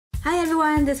Hi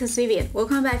everyone, this is Vivian.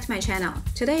 Welcome back to my channel.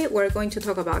 Today we're going to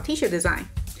talk about t-shirt design.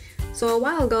 So a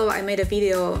while ago I made a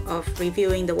video of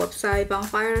reviewing the website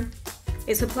Bonfire.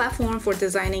 It's a platform for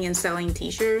designing and selling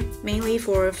t-shirts, mainly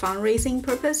for fundraising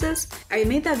purposes. I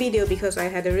made that video because I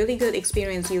had a really good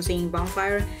experience using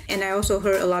Bonfire, and I also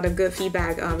heard a lot of good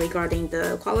feedback regarding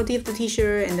the quality of the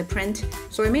t-shirt and the print.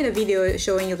 So I made a video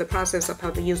showing you the process of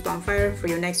how to use Bonfire for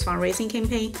your next fundraising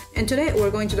campaign. And today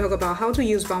we're going to talk about how to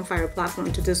use Bonfire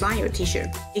platform to design your t-shirt.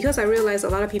 Because I realize a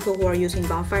lot of people who are using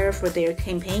Bonfire for their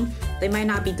campaign, they might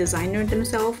not be designers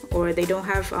themselves, or they don't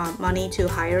have money to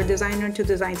hire a designer to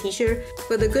design t-shirt.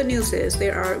 But the good news is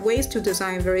there are ways to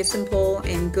design very simple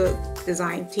and good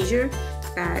design t-shirt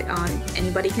that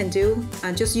anybody can do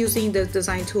just using the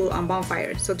design tool on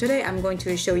Bonfire. So today I'm going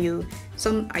to show you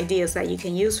some ideas that you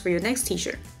can use for your next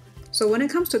t-shirt. So when it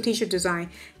comes to t-shirt design,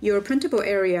 your printable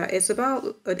area is about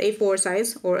an A4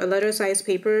 size or a letter size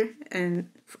paper in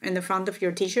the front of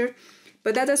your t-shirt.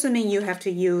 But that doesn't mean you have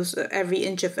to use every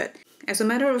inch of it. As a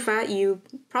matter of fact, you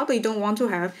probably don't want to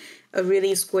have a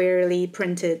really squarely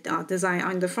printed design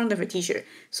on the front of a t-shirt.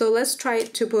 So let's try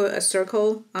to put a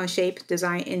circle shape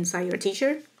design inside your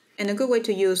t-shirt. And a good way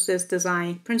to use this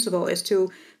design principle is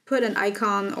to put an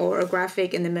icon or a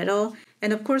graphic in the middle.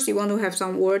 And of course, you want to have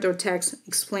some word or text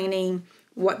explaining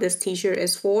what this t-shirt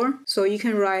is for. So you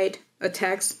can write a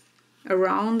text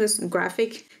around this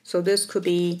graphic. So this could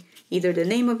be either the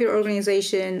name of your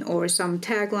organization or some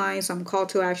tagline, some call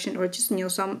to action, or just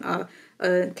some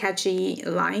catchy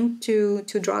line to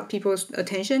draw people's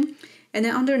attention. And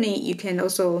then underneath, you can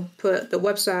also put the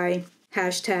website,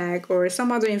 hashtag, or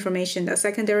some other information, the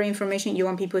secondary information you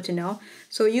want people to know.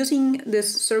 So using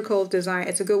this circle design,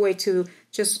 it's a good way to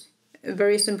just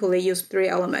very simply use three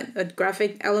elements: a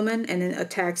graphic element, and then a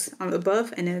text on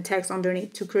above, and then a text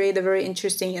underneath, to create a very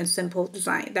interesting and simple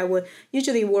design that would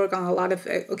usually work on a lot of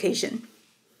occasion.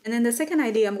 And then the second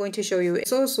idea I'm going to show you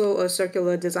is also a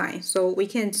circular design. So we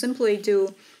can simply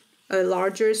do a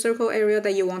larger circle area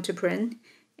that you want to print,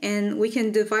 and we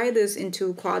can divide this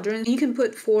into quadrants. You can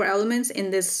put 4 elements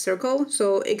in this circle.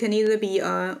 So it can either be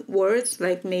words,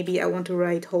 like maybe I want to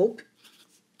write hope.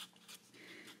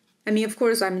 I mean, of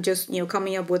course, I'm just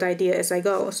coming up with ideas as I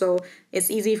go, so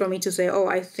it's easy for me to say, oh,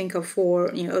 I think of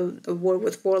 4, a word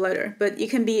with 4 letters. But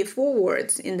it can be 4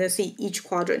 words in each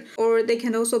quadrant, or they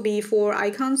can also be 4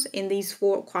 icons in these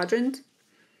 4 quadrants.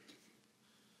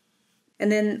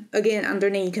 And then again,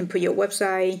 underneath you can put your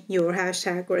website, your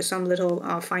hashtag, or some little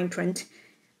fine print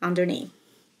underneath.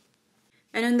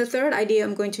 And then the third idea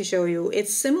I'm going to show you,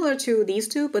 it's similar to these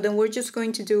two, but then we're just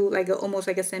going to do almost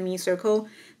like a semicircle.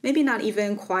 Maybe not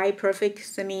even quite perfect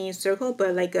semicircle,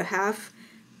 but like a half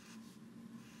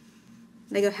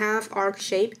arc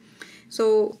shape.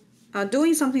 So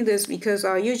doing something this, because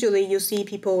usually you see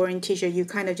people wearing t-shirt, you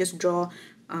kind of just draw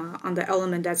on the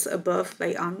element that's above,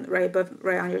 right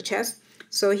on your chest.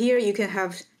 So here you can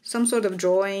have some sort of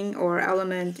drawing or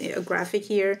element, a graphic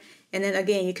here, and then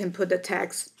again you can put the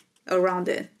text around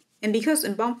it. And because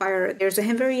in Bonfire there's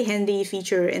a very handy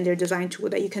feature in their design tool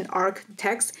that you can arc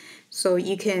text, so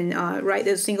you can write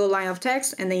a single line of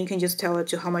text and then you can just tell it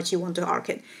to how much you want to arc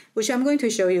it, which I'm going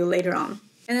to show you later on.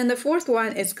 And then the fourth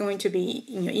one is going to be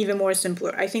even more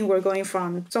simpler. I think we're going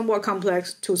from somewhat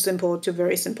complex to simple to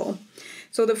very simple.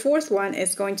 So the fourth one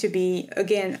is going to be,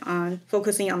 again,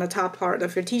 focusing on the top part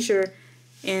of your t-shirt,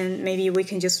 and maybe we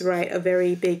can just write a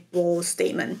very big bold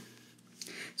statement.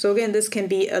 So again, this can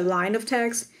be a line of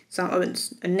text,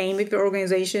 a name of your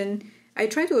organization. I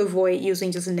try to avoid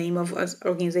using just the name of an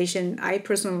organization. I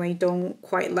personally don't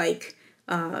quite like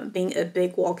being a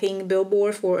big walking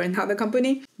billboard for another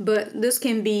company. But this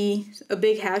can be a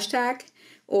big hashtag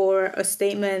or a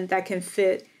statement that can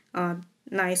fit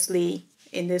nicely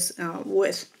in this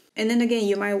width. And then again,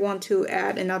 you might want to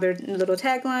add another little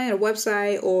tagline or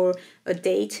website or a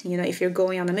date, if you're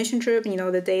going on a mission trip,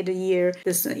 the day, the year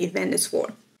this event is for.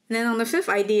 And then on the fifth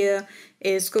idea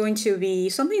is going to be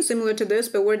something similar to this,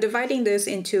 but we're dividing this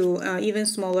into even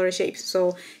smaller shapes.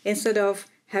 So instead of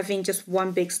having just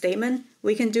one big statement,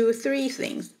 we can do 3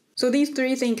 things. So these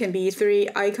 3 things can be 3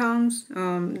 icons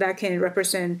that can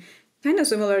represent, kind of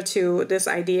similar to this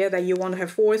idea that you want to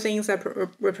have 4 things that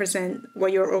represent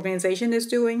what your organization is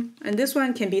doing. And this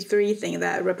one can be 3 things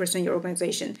that represent your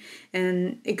organization.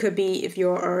 And it could be if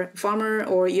you're a farmer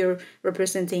or you're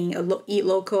representing a eat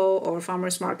local or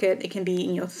farmers market, it can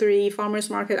be 3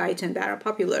 farmers market items that are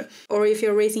popular. Or if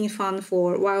you're raising funds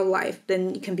for wildlife,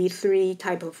 then it can be 3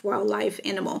 type of wildlife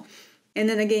animal. And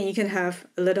then again, you can have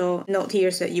a little note here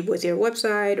that you with your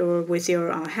website or with your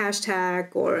hashtag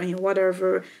or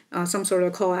whatever, some sort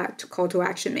of call to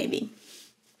action maybe.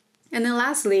 And then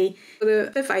lastly,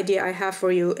 the fifth idea I have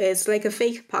for you is like a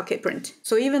fake pocket print.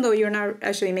 So even though you're not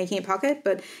actually making a pocket,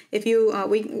 but if you,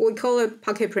 we call it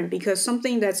pocket print because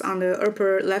something that's on the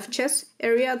upper left chest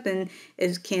area, then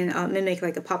it can mimic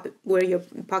like a pocket where your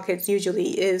pockets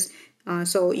usually is.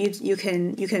 So you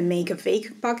can make a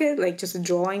fake pocket, like just a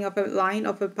drawing of a line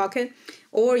of a pocket,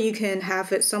 or you can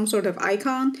have it some sort of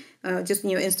icon. Just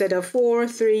instead of 4,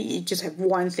 3, you just have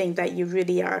one thing that you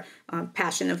really are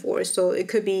passionate for. So it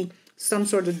could be some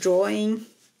sort of drawing,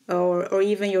 or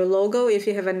even your logo. If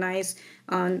you have a nice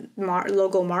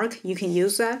logo mark, you can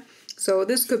use that. So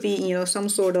this could be some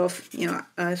sort of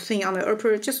thing on the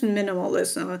upper, just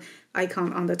minimalist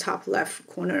icon on the top left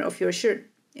corner of your shirt.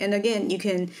 And again, you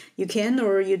can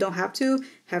or you don't have to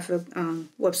have a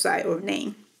website or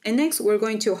name. And next, we're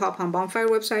going to hop on Bonfire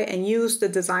website and use the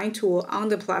design tool on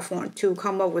the platform to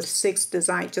come up with 6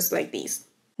 designs just like these.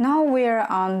 Now we're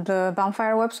on the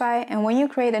Bonfire website, and when you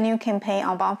create a new campaign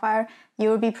on Bonfire, you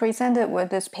will be presented with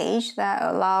this page that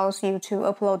allows you to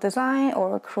upload design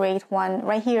or create one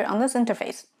right here on this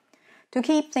interface. To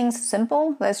keep things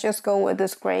simple, let's just go with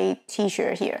this gray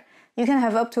t-shirt here. You can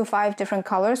have up to 5 different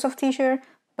colors of t-shirt,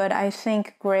 but I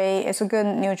think gray is a good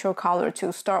neutral color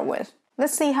to start with.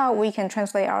 Let's see how we can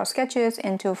translate our sketches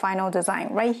into final design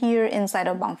right here inside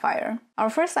of Bonfire.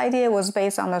 Our first idea was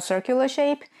based on a circular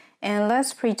shape, and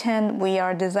let's pretend we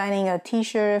are designing a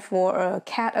t-shirt for a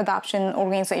cat adoption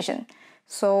organization.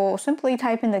 So simply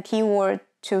type in the keyword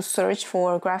to search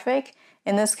for graphic.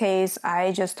 In this case,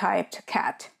 I just typed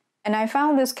cat. And I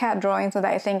found this cat drawing that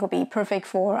I think will be perfect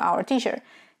for our t-shirt.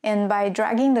 And by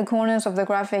dragging the corners of the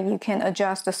graphic, you can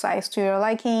adjust the size to your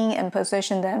liking and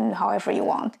position them however you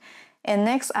want. And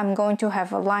next, I'm going to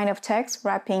have a line of text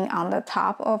wrapping on the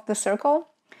top of the circle.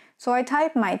 So I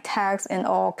type my text in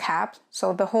all caps,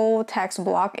 so the whole text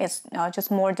block is just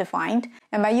more defined.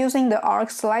 And by using the arc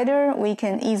slider, we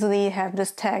can easily have this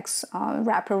text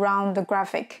wrap around the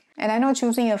graphic. And I know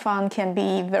choosing a font can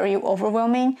be very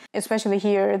overwhelming, especially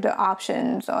here the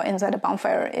options inside the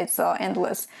Bonfire, it's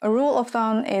endless. A rule of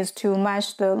thumb is to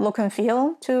match the look and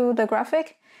feel to the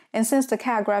graphic. And since the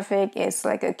cat graphic is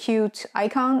like a cute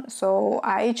icon, so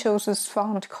I chose this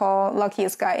font called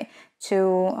Luckiest Guy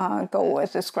to go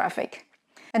with this graphic.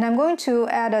 And I'm going to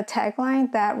add a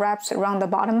tagline that wraps around the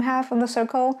bottom half of the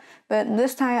circle, but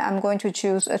this time I'm going to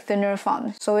choose a thinner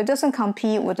font so it doesn't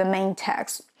compete with the main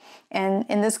text. And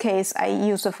in this case, I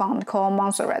use a font called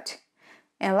Montserrat.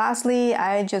 And lastly,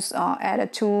 I just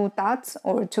added 2 dots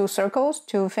or 2 circles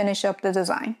to finish up the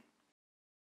design.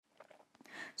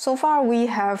 So far, we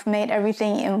have made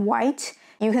everything in white.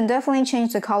 You can definitely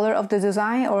change the color of the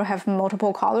design or have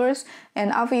multiple colors.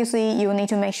 And obviously, you need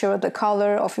to make sure the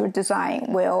color of your design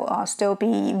will still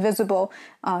be visible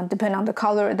depending on the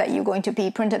color that you're going to be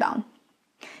printed on.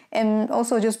 And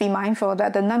also just be mindful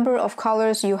that the number of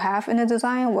colors you have in the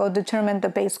design will determine the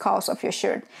base cost of your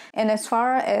shirt. And as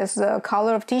far as the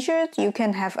color of t-shirts, you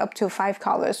can have up to 5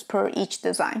 colors per each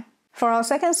design. For our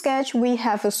second sketch, we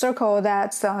have a circle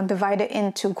that's divided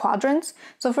into quadrants.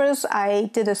 So first I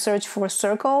did a search for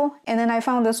circle, and then I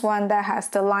found this one that has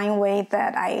the line weight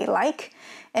that I like.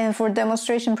 And for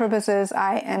demonstration purposes,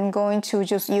 I am going to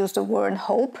just use the word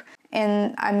hope.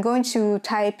 And I'm going to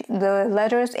type the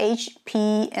letters H,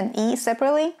 P, and E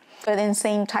separately, but in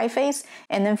same typeface.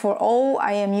 And then for O,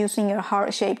 I am using a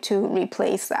heart shape to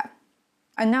replace that.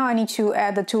 And now I need to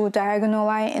add the 2 diagonal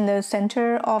lines in the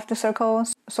center of the circle.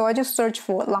 So I just searched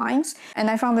for lines, and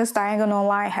I found this diagonal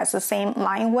line has the same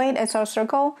line weight as our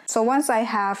circle. So once I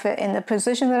have it in the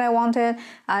position that I wanted,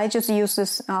 I just use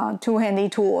this 2 handy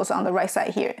tools on the right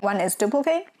side here. One is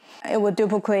duplicate. It would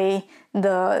duplicate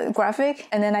the graphic,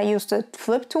 and then I use the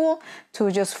flip tool to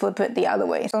just flip it the other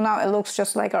way. So now it looks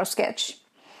just like our sketch.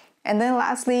 And then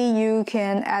lastly, you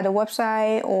can add a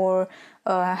website or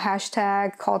a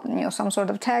hashtag called some sort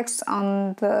of text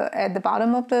at the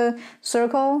bottom of the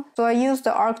circle. So I use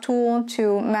the arc tool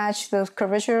to match the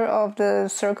curvature of the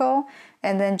circle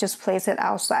and then just place it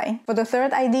outside. For the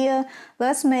third idea,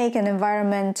 let's make an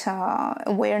environment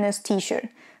awareness t-shirt.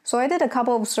 So I did a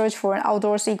couple of search for an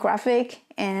outdoorsy graphic,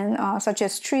 and such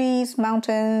as trees,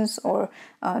 mountains, or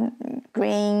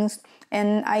greens.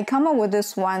 And I come up with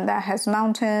this one that has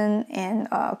mountain and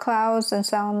clouds and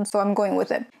sun, so I'm going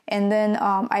with it. And then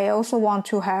I also want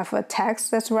to have a text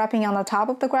that's wrapping on the top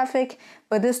of the graphic,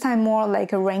 but this time more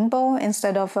like a rainbow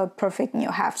instead of a perfect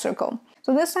half circle.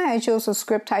 So this time I chose a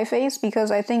script typeface because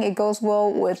I think it goes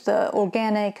well with the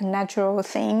organic, natural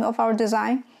theme of our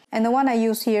design. And the one I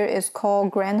use here is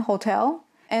called Grand Hotel.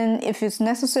 And if it's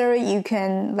necessary, you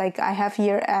can, like I have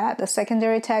here, add a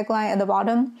secondary tagline at the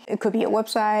bottom. It could be a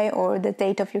website or the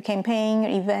date of your campaign,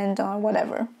 event, or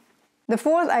whatever. The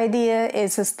fourth idea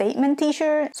is a statement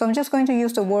t-shirt. So I'm just going to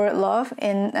use the word love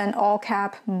in an all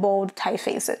cap bold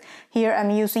typeface. Here I'm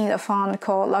using a font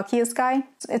called Luckiest Guy.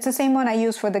 It's the same one I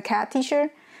use for the cat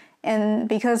t-shirt. And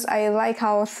because I like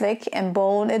how thick and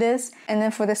bold it is. And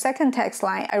then for the second text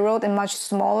line, I wrote in much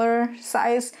smaller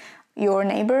size, your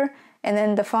neighbor. And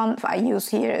then the font I use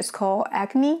here is called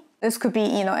Acme. This could be,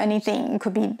 anything. It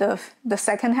could be the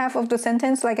second half of the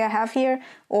sentence like I have here.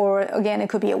 Or again, it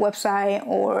could be a website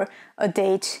or a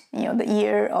date, the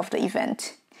year of the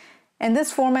event. And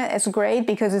this format is great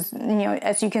because it's,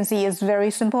 as you can see, it's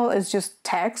very simple. It's just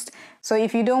text. So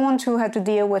if you don't want to have to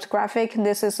deal with graphic,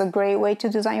 this is a great way to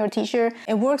design your t-shirt.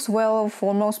 It works well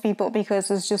for most people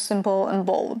because it's just simple and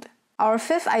bold. Our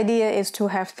fifth idea is to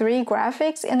have 3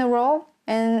 graphics in a row.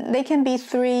 And they can be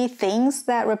 3 things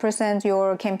that represent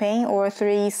your campaign or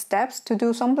 3 steps to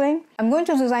do something. I'm going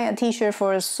to design a t-shirt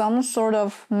for some sort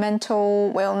of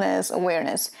mental wellness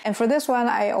awareness. And for this one,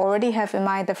 I already have in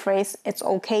mind the phrase, it's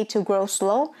okay to grow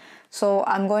slow. So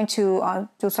I'm going to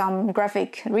do some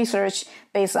graphic research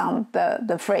based on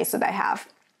the phrase that I have.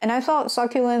 And I thought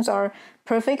succulents are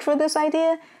perfect for this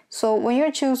idea. So when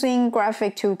you're choosing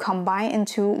graphic to combine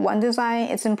into one design,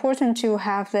 it's important to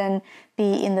have them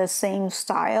be in the same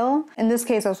style. In this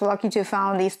case, I was lucky to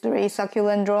find these 3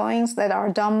 succulent drawings that are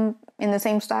done in the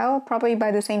same style, probably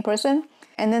by the same person.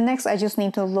 And then next, I just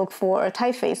need to look for a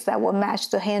typeface that will match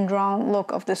the hand-drawn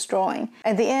look of this drawing.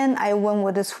 At the end, I went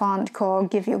with this font called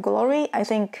Give You Glory. I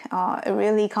think it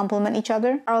really complement each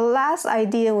other. Our last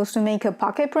idea was to make a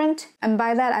pocket print. And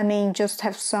by that, I mean just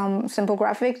have some simple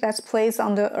graphic that's placed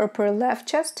on the upper left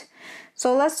chest.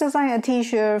 So let's design a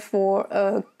t-shirt for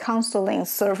a counseling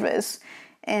service.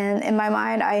 And in my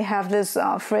mind, I have this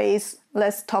phrase,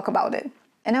 let's talk about it.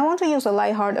 And I want to use a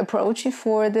lighthearted approach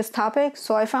for this topic.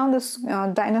 So I found this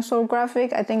dinosaur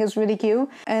graphic. I think it's really cute.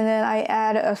 And then I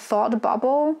add a thought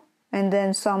bubble and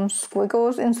then some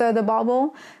squiggles inside the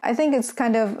bubble. I think it's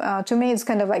kind of, to me, it's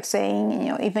kind of like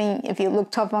saying, even if you look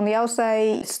tough on the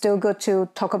outside, it's still good to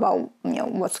talk about,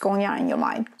 what's going on in your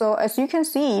mind. So as you can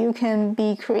see, you can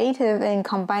be creative in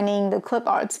combining the clip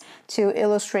arts to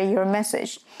illustrate your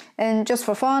message. And just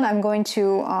for fun, I'm going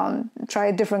to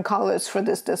try different colors for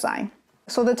this design.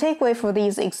 So the takeaway for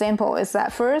these examples is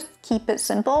that first, keep it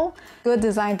simple. Good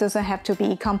design doesn't have to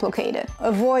be complicated.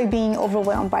 Avoid being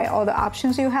overwhelmed by all the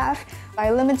options you have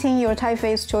by limiting your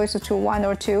typeface choices to 1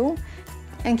 or 2.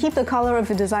 And keep the color of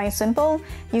your design simple.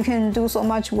 You can do so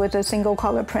much with a single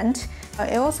color print.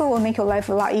 It also will make your life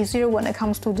a lot easier when it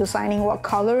comes to designing what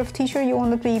color of t-shirt you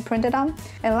want to be printed on.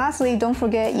 And lastly, don't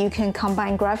forget you can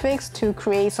combine graphics to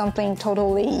create something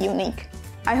totally unique.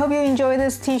 I hope you enjoyed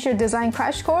this t-shirt design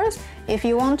crash course. If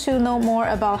you want to know more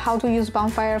about how to use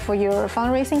Bonfire for your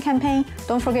fundraising campaign,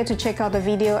 don't forget to check out the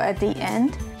video at the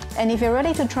end. And if you're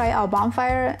ready to try out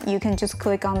Bonfire, you can just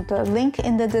click on the link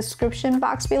in the description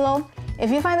box below. If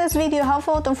you find this video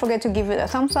helpful, don't forget to give it a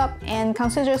thumbs up and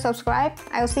consider subscribe.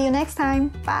 I'll see you next time.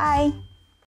 Bye!